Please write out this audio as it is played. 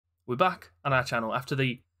We're back on our channel after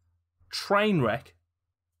the train wreck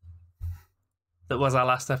that was our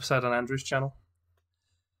last episode on Andrew's channel.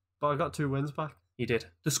 But I got 2 wins back. You did.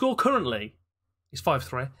 The score currently is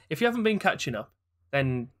 5-3. If you haven't been catching up,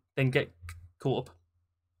 then get caught up.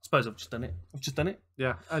 I suppose I've just done it.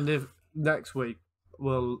 Yeah, and if next week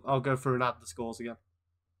I'll go through and add the scores again.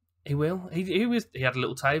 He will. He had a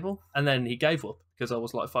little table, and then he gave up because I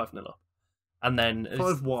was like 5-0 up, and then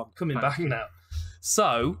 5-1 coming back now.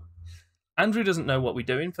 So Andrew doesn't know what we're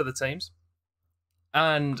doing for the teams,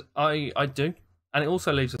 and I do, and it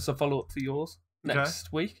also leaves us a follow up for yours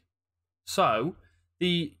next week. So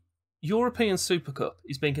the European Super Cup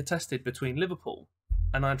is being contested between Liverpool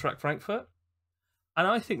and Eintracht Frankfurt, and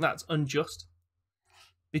I think that's unjust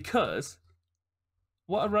because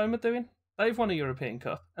what are Roma doing? They've won a European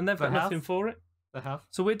Cup, and they've got nothing for it. They have.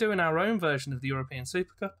 So we're doing our own version of the European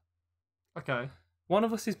Super Cup. Okay. One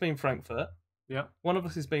of us is being Frankfurt. Yeah. One of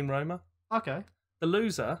us is being Roma. Okay. The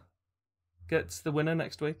loser gets the winner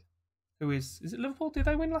next week. Who is it Liverpool? Did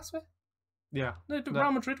they win last week? Yeah. No,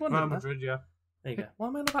 Real Madrid won. Real Madrid, yeah. There you go. Why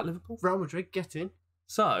am I on about Liverpool? Real Madrid, get in.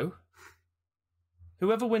 So,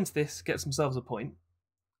 whoever wins this gets themselves a point.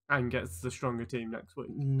 And gets the stronger team next week.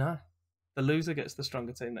 No. The loser gets the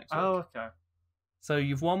stronger team next week. Oh, okay. So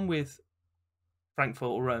you've won with Frankfurt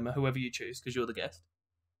or Roma, whoever you choose, because you're the guest.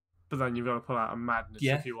 But then you've got to pull out a madness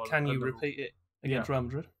if you want. Can you repeat it against Real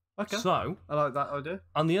Madrid? Okay. So I like that idea.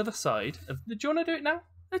 On the other side, do you want to do it now?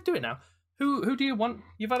 Let's do it now. Who do you want?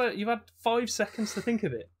 You've had 5 seconds to think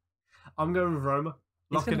of it. I'm going with Roma.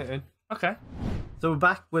 Locking it in. Okay. So we're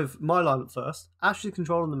back with my lineup first. Ashley's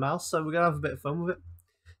controlling the mouse, so we're going to have a bit of fun with it.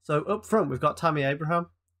 So up front, we've got Tammy Abraham.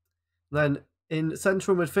 Then in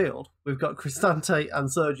central midfield, we've got Cristante and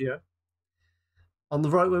Sergio. On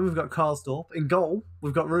the right wing, we've got Karsdorp. In goal,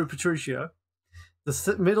 we've got Rui Patricio.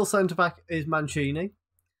 The middle centre-back is Mancini.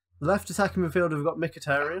 The left attacking midfielder, we've got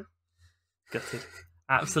Mkhitaryan. Gutted.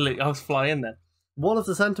 Absolutely. I was flying then. One of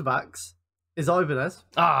the centre-backs is Ibanez.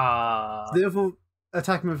 The other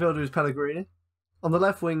attacking midfielder is Pellegrini. On the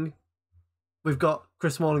left wing, we've got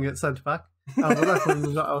Chris Smalling at centre-back. And on the left wing,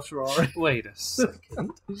 we've got El Shaarawy. Wait a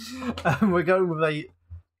second. We're going with a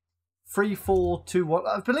 3-4-2-1.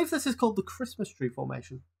 I believe this is called the Christmas tree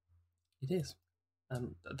formation. It is.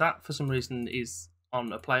 That, for some reason, is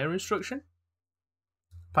on a player instruction.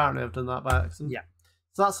 Apparently, I've done that by accident. Yeah.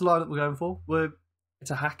 So that's the lineup we're going for.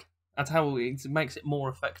 It's a hack. That's how it makes it more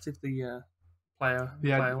effective, the player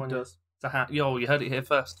one. It does. It's a hack. Yo, you heard it here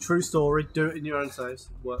first. True story. Do it in your own saves.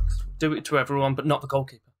 It works. Do it to everyone, but not the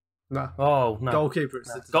goalkeeper. No. Oh, no. Goalkeeper.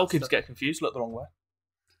 No. Goalkeepers get confused, look the wrong way.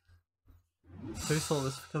 Who saw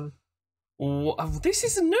this coming? Oh, this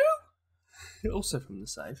is new. Also from the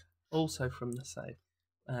save.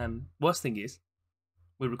 Worst thing is,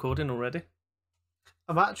 we're recording already.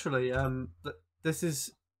 I'm actually, this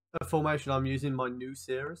is a formation I'm using in my new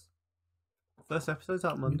series. First episode's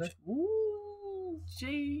out Monday. Ooh,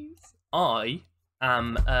 jeez. I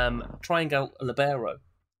am Triangle Libero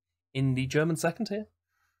in the German second tier.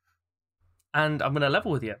 And I'm going to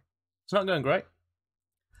level with you. It's not going great.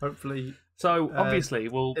 Hopefully. So, obviously,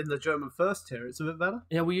 we'll... in the German first tier, it's a bit better.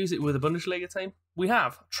 Yeah, we'll use it with a Bundesliga team. We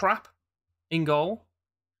have Trapp in goal.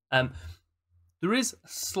 There is a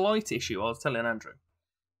slight issue, I was telling Andrew.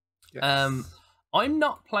 Yes. I'm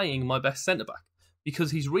not playing my best centre-back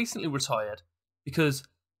because he's recently retired, because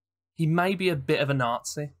he may be a bit of a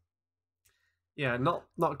Nazi. Yeah, not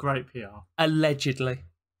great PR. Allegedly.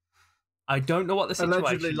 I don't know what the situation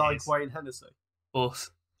Allegedly is. like Wayne Hennessy. But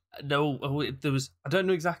no, there was. I don't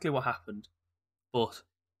know exactly what happened, but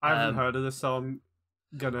I haven't heard of this, so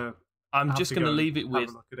I'm just gonna leave it with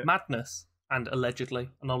madness and allegedly,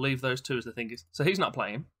 and I'll leave those two as the thing is. So he's not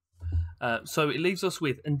playing. So it leaves us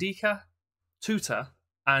with Ndika, Tuta,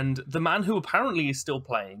 and the man who apparently is still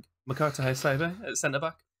playing, Makoto Hasebe at centre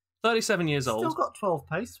back. 37 years old. Still got 12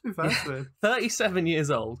 pace, to be fair to him. 37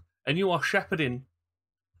 years old, and you are shepherding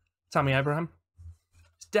Tammy Abraham.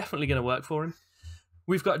 It's definitely going to work for him.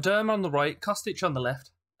 We've got Derm on the right, Kostic on the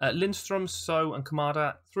left, Lindstrom, So, and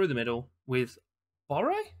Kamada through the middle with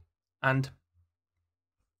Borre and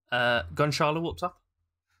Gonçalo up top.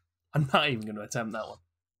 I'm not even going to attempt that one.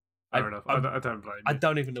 Fair enough. I don't blame you. I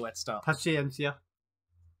don't even know where to start. Paciencia.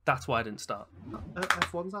 That's why I didn't start.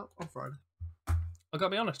 F1's out on Friday. I got to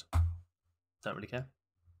be honest. Don't really care.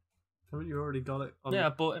 Haven't you already got it? Yeah, I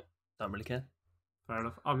bought it. Don't really care. Fair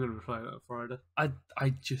enough. I'm going to be playing it on Friday. I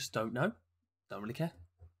just don't know. Don't really care.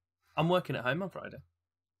 I'm working at home on Friday.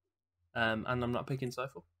 And I'm not picking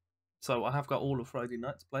Sofa. So I have got all of Friday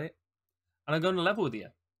night to play it. And I'm going to level with you.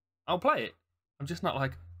 I'll play it. I'm just not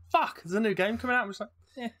like, fuck, there's a new game coming out. I'm just like,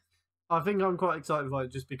 yeah. I think I'm quite excited by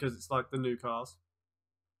it just because it's like the new cars.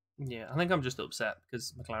 Yeah, I think I'm just upset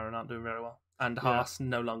because McLaren aren't doing very well. And Haas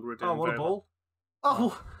no longer are doing Oh, what very a ball. well.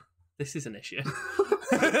 Oh! This is an issue.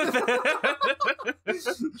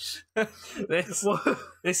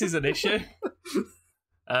 this is an issue.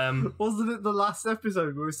 Wasn't it the last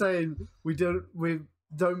episode we were saying we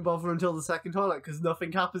don't bother until the second highlight because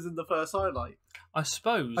nothing happens in the first highlight? I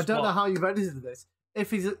suppose. I don't know how you've edited this.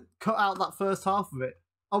 If he's cut out that first half of it,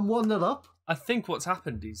 I'm 1-0 up. I think what's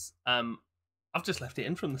happened is I've just left it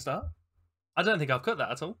in from the start. I don't think I've cut that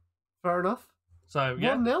at all. Fair enough. So,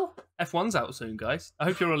 yeah. 1-0. F1's out soon, guys. I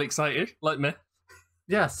hope you're all excited, like me.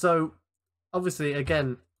 Yeah, so, obviously,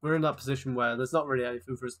 again, we're in that position where there's not really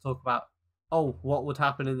anything for us to talk about, what would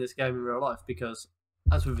happen in this game in real life, because,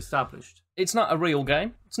 as we've established... It's not a real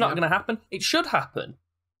game. It's not going to happen. It should happen.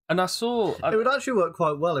 And I saw... It would actually work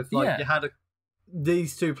quite well if, you had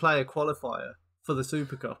these two-player qualifier for the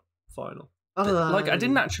Super Cup final. Like, I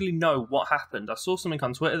didn't actually know what happened. I saw something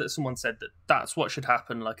on Twitter that someone said that that's what should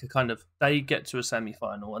happen. Like, a kind of, they get to a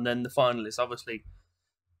semi-final, and then the final is obviously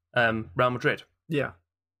Real Madrid. Yeah.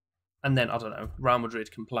 And then, I don't know, Real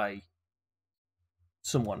Madrid can play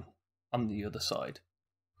someone on the other side.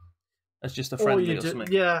 As just a friendly or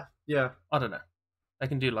something. Yeah. I don't know. They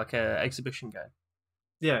can do, like, an exhibition game.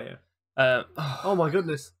 Yeah. Oh, my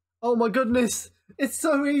goodness. It's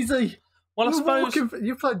so easy. Well, I suppose...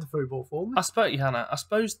 You played the football for me. I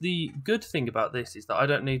suppose the good thing about this is that I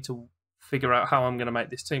don't need to figure out how I'm going to make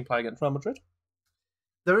this team play against Real Madrid.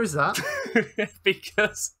 There is that. Because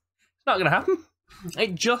it's not going to happen.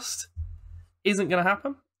 It just isn't going to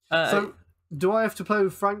happen. So, do I have to play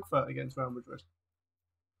with Frankfurt against Real Madrid?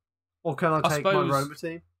 Or can I take my Roma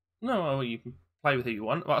team? No, well, you can play with who you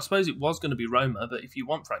want. Well, I suppose it was going to be Roma, but if you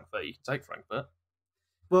want Frankfurt, you can take Frankfurt.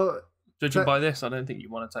 Well... Judging by this, I don't think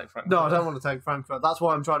you want to take Frankfurt. No, I don't want to take Frankfurt. That's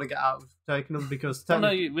why I'm trying to get out of taking them, because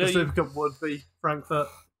the Super Cup would be Frankfurt.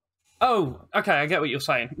 Oh, okay, I get what you're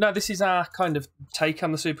saying. No, this is our kind of take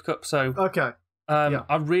on the Super Cup, so... Okay.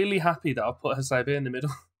 I'm really happy that I put Hasebe in the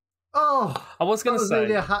middle. Oh! I was going to say...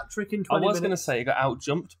 nearly a hat-trick in 20 minutes. I was going to say he got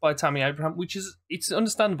out-jumped by Tammy Abraham, which is... It's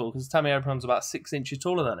understandable, because Tammy Abraham's about 6 inches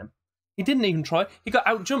taller than him. He didn't even try. He got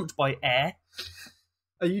out-jumped by air.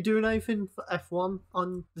 Are you doing anything for F1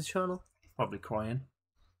 on the channel? Probably crying.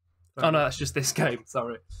 Oh no, that's just this game.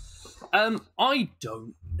 Sorry. I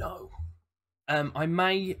don't know. I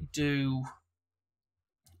may do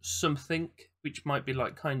something which might be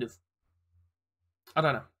like kind of... I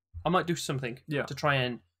don't know. I might do something to try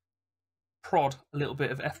and prod a little bit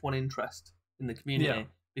of F1 interest in the community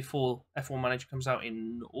before F1 Manager comes out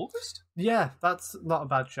in August. Yeah, that's not a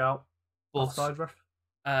bad shout. Offside ref.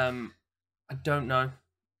 I don't know.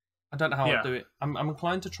 I don't know how I'll do it. I'm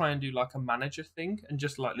inclined to try and do like a manager thing and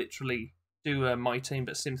just like literally do my team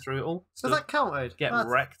but sim through it all. Does that count? Get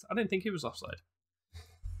wrecked. I didn't think he was offside.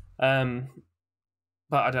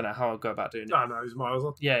 But I don't know how I'll go about doing it. I know, he's miles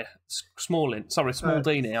off. Yeah,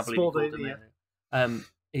 Smaldini, I believe. Smaldini,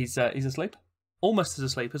 he's asleep. Almost as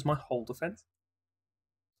asleep as my whole defence.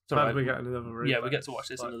 Right. We get another replay. Yeah, we get to watch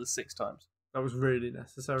this another 6 times. That was really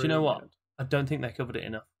necessary. Do you know what? I don't think they covered it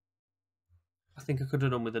enough. I think I could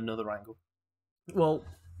have done with another angle. Well,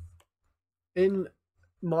 in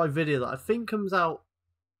my video that I think comes out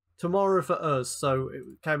tomorrow for us, so it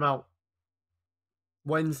came out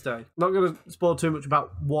Wednesday. Not going to spoil too much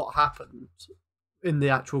about what happened in the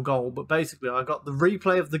actual goal, but basically I got the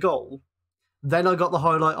replay of the goal, then I got the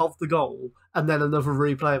highlight of the goal, and then another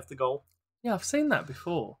replay of the goal. Yeah, I've seen that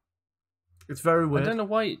before. It's very weird. I don't know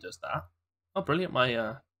why it does that. Oh, brilliant.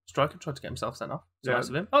 My striker tried to get himself sent off. It's nice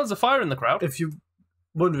of him. Oh, there's a fire in the crowd. If you're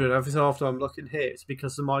wondering, every so often I'm looking here, it's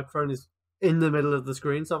because the microphone is in the middle of the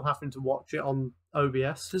screen, so I'm having to watch it on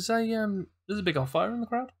OBS. There's a big fire in the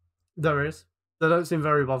crowd. There is. They don't seem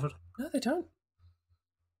very bothered. No, they don't.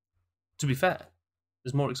 To be fair,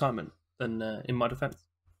 there's more excitement than in my defence.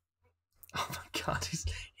 Oh my god,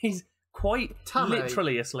 he's quite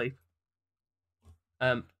literally asleep.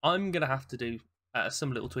 I'm going to have to do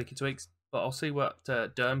some little tweaks, but I'll see what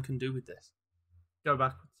Derm can do with this. Go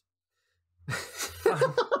backwards.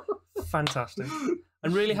 Fantastic.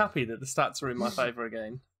 I'm really happy that the stats are in my favour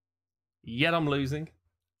again. Yet I'm losing.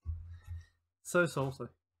 So salty.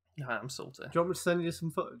 I am salty. Do you want me to send you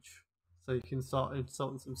some footage so you can start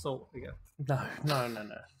insulting some salt again? No.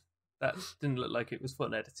 That didn't look like it was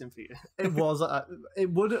fun editing for you. It was.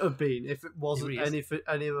 It would have been if it wasn't any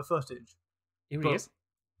of the footage. Here he is.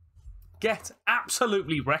 Get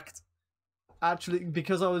absolutely wrecked. Actually,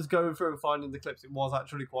 because I was going through and finding the clips, it was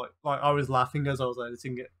actually quite... I was laughing as I was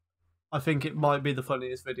editing it. I think it might be the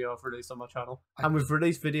funniest video I've released on my channel. And we've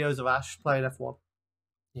released videos of Ash playing F1.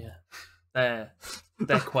 Yeah,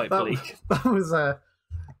 they're quite bleak. That was a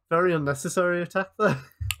very unnecessary attack there.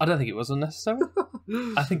 I don't think it was unnecessary.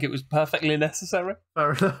 I think it was perfectly necessary.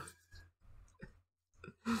 Fair enough.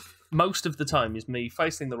 Most of the time is me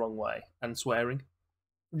facing the wrong way and swearing.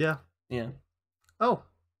 Yeah. Yeah. Oh.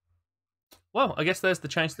 Well, I guess there's the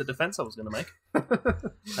change to the defence I was going to make.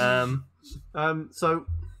 So,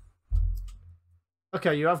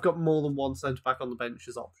 okay, you have got more than one centre back on the bench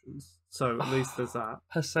as options, so at least there's that.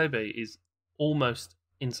 Hasebe is almost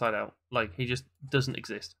inside out. Like, he just doesn't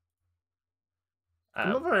exist. I'm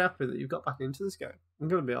not very happy that you've got back into this game. I'm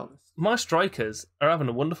going to be honest. My strikers are having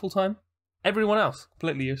a wonderful time. Everyone else,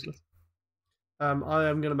 completely useless. I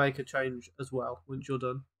am going to make a change as well once you're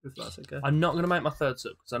done, if that's okay. I'm not going to make my third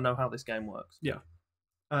sub because I know how this game works. Yeah.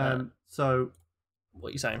 So, what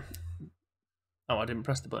are you saying? Oh, I didn't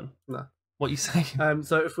press the button. No. What are you saying?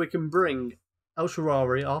 So if we can bring El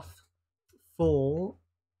Shaarawy off for...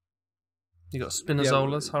 You got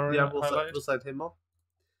Spinazzola's we'll send him off.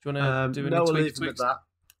 Do you want to do any we'll tweaks? leave him at that.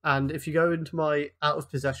 And if you go into my out of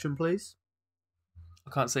possession, please.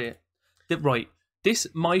 I can't see it. Right, this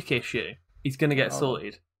mic issue is going to get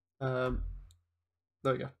sorted. There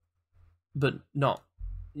we go. But not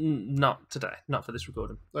today. Not for this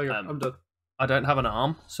recording. There you go. I'm done. I don't have an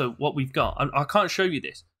arm, so what we've got... I can't show you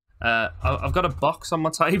this. I've got a box on my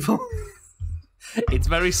table. It's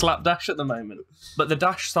very slapdash at the moment. But the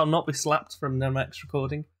dash shall not be slapped from the next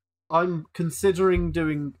recording. I'm considering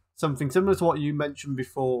doing something similar to what you mentioned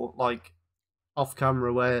before, like, off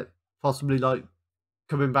camera, where possibly, like,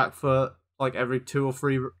 coming back for, like, every 2 or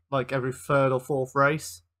 3, like, every 3rd or 4th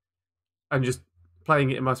race, and just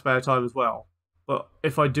playing it in my spare time as well. But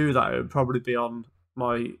if I do that, it would probably be on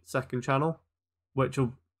my second channel, which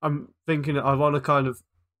I'm thinking I want to kind of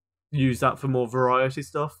use that for more variety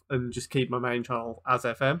stuff and just keep my main channel as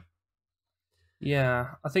FM.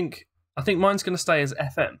 Yeah, I think mine's going to stay as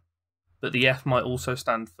FM, but the F might also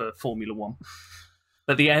stand for Formula 1.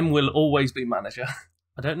 But the M will always be manager.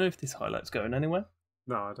 I don't know if this highlight's going anywhere.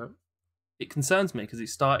 No, I don't. It concerns me because it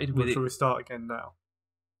started with... Shall we start again now?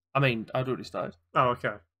 I mean, I'd already started. Oh,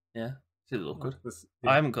 okay. Yeah, it's a little awkward. Yeah.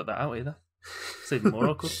 I haven't got that out either. It's even more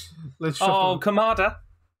awkward. Oh, Kamada!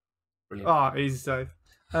 Brilliant. Oh, easy save.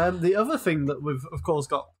 The other thing that we've, of course,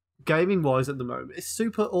 got gaming-wise at the moment is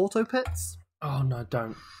Super Auto Pets. Oh, no,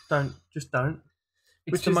 don't. Just don't.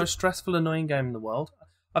 It's the most stressful, annoying game in the world.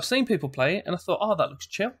 I've seen people play it, and I thought, oh, that looks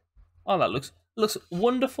chill. Oh, that looks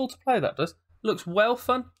wonderful to play, that does. Looks well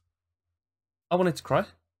fun. I wanted to cry.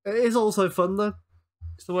 It is also fun, though.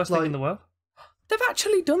 It's the worst thing in the world. They've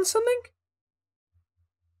actually done something.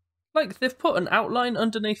 Like, they've put an outline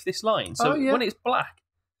underneath this line, so when it's black,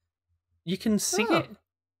 you can see it.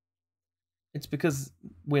 It's because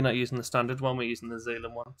we're not using the standard one, we're using the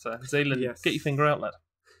Zealand one. So, Zealand, get your finger out, lad.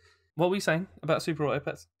 What were you saying about Super Auto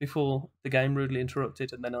Pets before the game rudely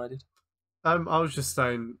interrupted and then I did? I was just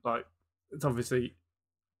saying, like, it's obviously...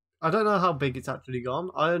 I don't know how big it's actually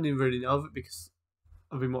gone. I only really know of it because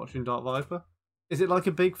I've been watching Dark Viper. Is it like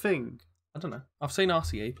a big thing? I don't know. I've seen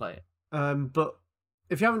RCE play it. But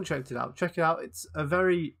if you haven't checked it out, check it out. It's a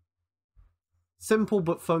very simple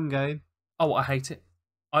but fun game. Oh, I hate it.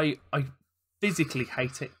 I physically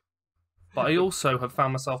hate it. But I also have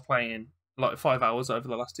found myself playing like 5 hours over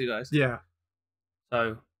the last 2 days. Yeah.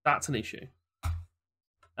 So that's an issue.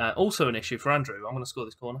 Also an issue for Andrew. I'm going to score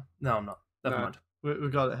this corner. No, I'm not. Never mind. We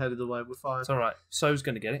got it headed away. We're fine. It's all right. So's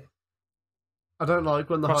going to get it. I don't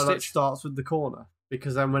like when the highlight starts with the corner,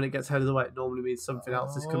 because then when it gets headed away, it normally means something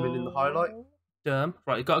else is coming in the highlight.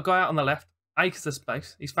 Right, you've got a guy out on the left. Acres of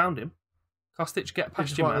space. He's found him. Kostic, get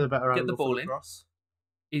past him, man. Get the ball in.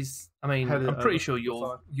 I'm pretty sure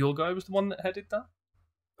your guy was the one that headed that.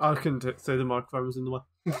 I couldn't say the microphone was in the way.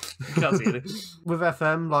 Can't see it. With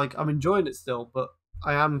FM, like, I'm enjoying it still, but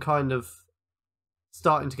I am kind of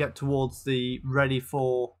starting to get towards the ready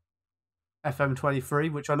for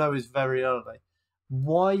FM23, which I know is very early.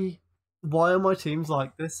 Why are my teams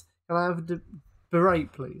like this? Can I have a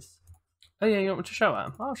berate, please? Oh yeah, you want me to show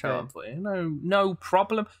him? I'll show him for you. No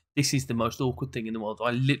problem. This is the most awkward thing in the world.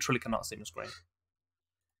 I literally cannot see my screen.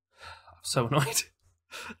 I'm so annoyed.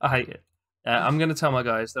 I hate it. I'm going to tell my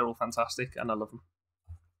guys they're all fantastic and I love them.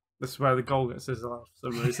 This is where the goal gets his for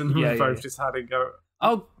some reason. We both just had it go.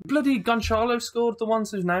 Oh, bloody Gonçalo scored the ones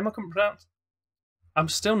whose name I couldn't pronounce. I'm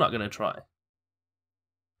still not going to try.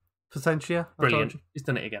 Potentia. Brilliant. He's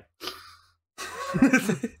done it again.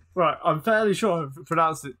 Right, I'm fairly sure I've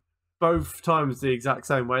pronounced it both times the exact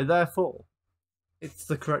same way. Therefore, it's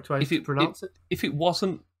the correct way to pronounce it. If it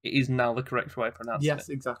wasn't, it is now the correct way of pronouncing it. Yes,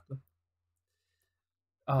 exactly.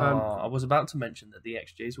 I was about to mention that the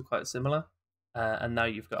XGs were quite similar. and now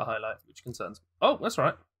you've got a highlight, which concerns me. Oh, that's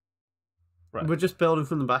right. Right. We're just building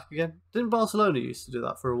from the back again. Didn't Barcelona used to do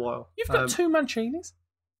that for a while? You've got 2 Mancinis?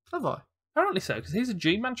 Have I? Apparently so, because here's a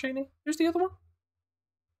G Mancini. Who's the other one?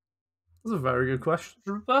 That's a very good question.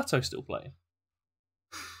 Is Roberto still playing?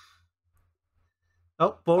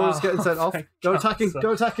 Oh, Bora's getting sent off. Go attacking.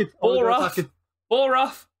 Go attacking. Ball off. Ball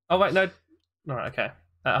off. Oh, wait, no. All right, okay.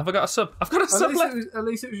 Have I got a sub? I've got a sub left. At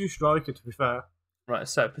least it was your striker, to be fair. Right,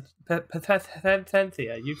 so,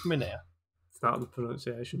 Patentia, you come in here. It's not the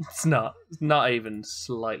pronunciation. It's not. It's not even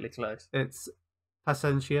slightly close. It's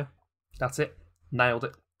Paciencia. That's it. Nailed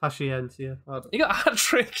it. Paciencia. You got a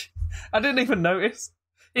hat-trick. I didn't even notice.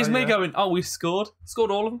 It's me going, oh, we scored. Scored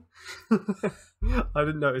all of them. I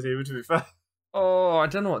didn't notice either, to be fair. Oh, I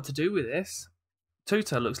don't know what to do with this.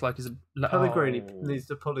 Tuta looks like he's a... Pellegrini needs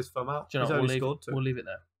to pull his thumb out. Do you know what, we'll leave it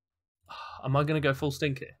there. Am I going to go full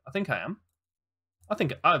stinker? I think I am. Do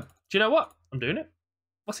you know what? I'm doing it.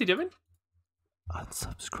 What's he doing?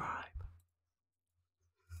 Unsubscribe.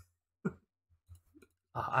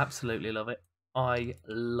 I absolutely love it. I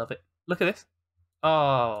love it. Look at this.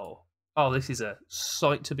 Oh, this is a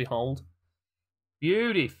sight to behold.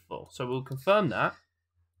 Beautiful. So we'll confirm that.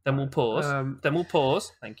 Then we'll pause.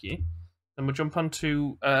 Thank you. Then we'll jump on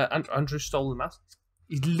to Andrew stole the mouse.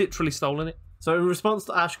 He's literally stolen it. So in response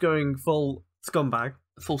to Ash going full scumbag,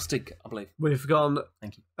 full stink, I believe, we've gone.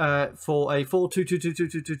 Thank you. For a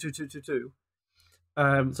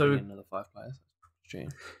 4-2-2-2-2-2-2-2-2-2-2. So another 5 players.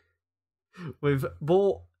 We've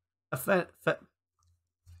bought a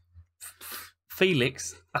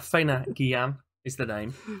Felix Afena-Gyan is the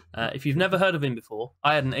name. If you've never heard of him before,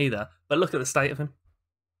 I hadn't either. But look at the state of him.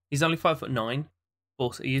 He's only 5'9",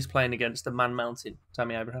 but he is playing against a man mountain,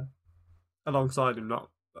 Tammy Abraham. Alongside him, not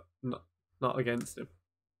against him.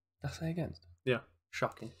 Did I say against? Yeah.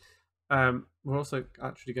 Shocking. We're also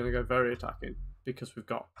actually going to go very attacking because we've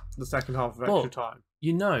got the second half of extra time.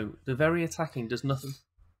 You know, the very attacking does nothing.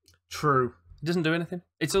 True. It doesn't do anything.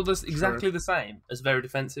 It's almost exactly the same as very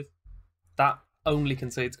defensive. That only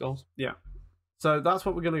concedes goals. Yeah. So that's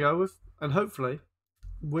what we're going to go with, and hopefully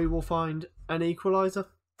we will find an equaliser.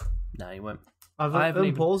 No, you won't. I haven't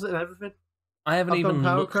even paused it and everything. I haven't even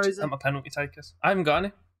looked at my penalty takers. I haven't got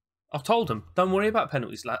any. I've told them, don't worry about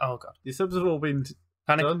penalties. Like, oh god, your subs have all been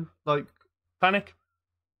done. Like panic.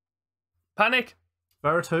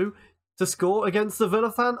 Veretout to score against the Villa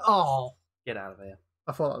fan. Oh, get out of here!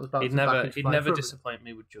 I thought that was about. He'd never disappoint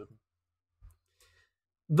me with Jordan.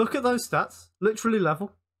 Look at those stats. Literally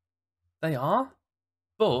level. They are,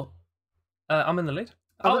 but I'm in the lead.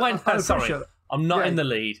 Sorry. I'm not in the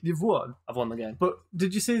lead. You've won. I've won the game. But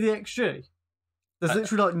did you see the XG? There's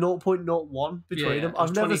literally like 0.01 between them.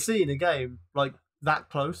 I've never seen a game like that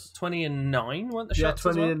close. 20 and 9, weren't the shots?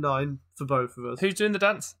 Yeah, 20 and 9 for both of us. Who's doing the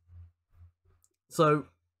dance? So,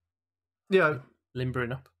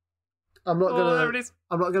 limbering up. I'm not there it is.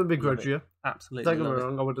 I'm not gonna begrudge you. Absolutely. Don't get me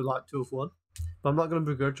wrong. I would have liked to have won, but I'm not gonna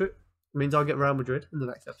begrudge it. It means I'll get Real Madrid in the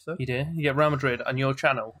next episode. You do. You get Real Madrid on your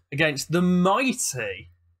channel against the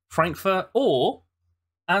mighty Frankfurt, or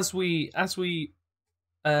as we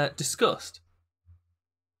discussed,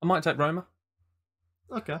 I might take Roma.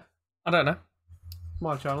 Okay. I don't know.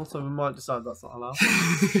 My channel, so we might decide that's not allowed.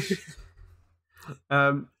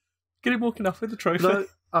 Get him walking off with the trophy. No,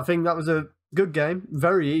 I think that was a good game.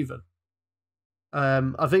 Very even.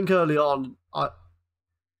 I think early on, I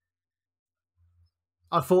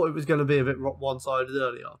thought it was going to be a bit one-sided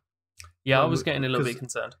early on. Yeah, I was getting a little bit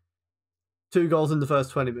concerned. 2 goals in the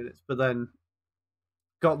first 20 minutes, but then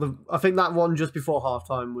I think that one just before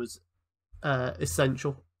half-time was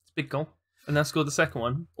essential. It's a big goal. And then scored the second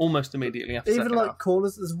one almost immediately after. Even like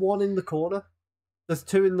corners, there's 1 in the corner. There's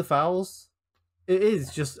 2 in the fouls. It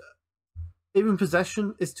is just, even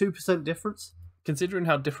possession is 2% difference. Considering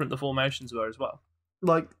how different the formations were as well.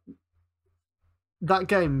 Like, that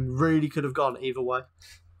game really could have gone either way.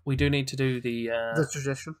 We do need to do the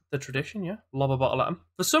tradition. The tradition, yeah. Lob a bottle at them.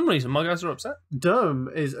 For some reason, my guys are upset. Dome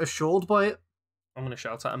is assured by it. I'm going to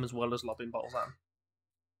shout at them as well as lobbing bottles at them.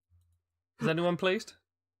 Is anyone pleased?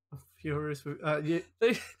 I'm furious.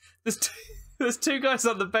 There's 2 guys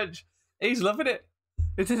on the bench. He's loving it.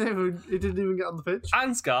 It didn't even get on the pitch.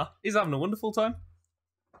 Ansgar, he's having a wonderful time.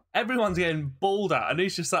 Everyone's getting balled at, and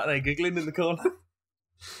he's just sat there giggling in the corner.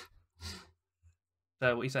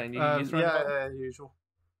 So, what are you saying? Usual.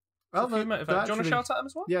 Well, do you want to shout at him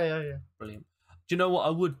as well? Yeah. Brilliant. Do you know what I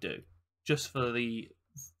would do? Just for the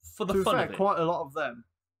fun of it? Quite a lot of them.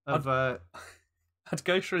 I'd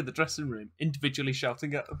go through the dressing room individually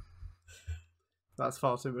shouting at them. That's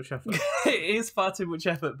far too much effort. It is far too much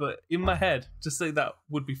effort, but in my head, to say that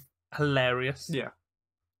would be hilarious. Yeah.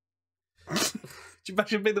 I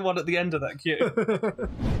should be the one at the end of that queue.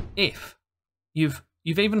 If you've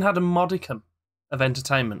even had a modicum of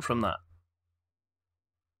entertainment from that,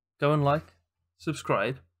 go and like,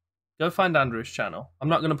 subscribe, go find Andrew's channel. I'm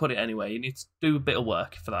not going to put it anywhere. You need to do a bit of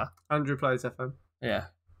work for that. Andrew Plays FM. Yeah.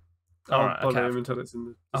 All right. Okay. Until it's in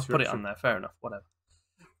the I'll put it on there. Fair enough. Whatever.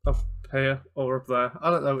 Up here or up there. I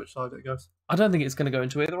don't know which side it goes. I don't think it's going to go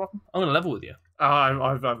into either of them. I'm going to level with you. I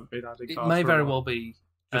haven't been adding cards. It may very well be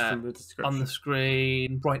just in the description. On the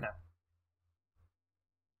screen right now.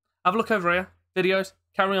 Have a look over here. Videos.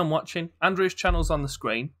 Carry on watching. Andrew's channel's on the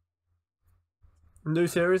screen. New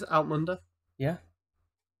series out Monday. Yeah.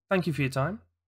 Thank you for your time.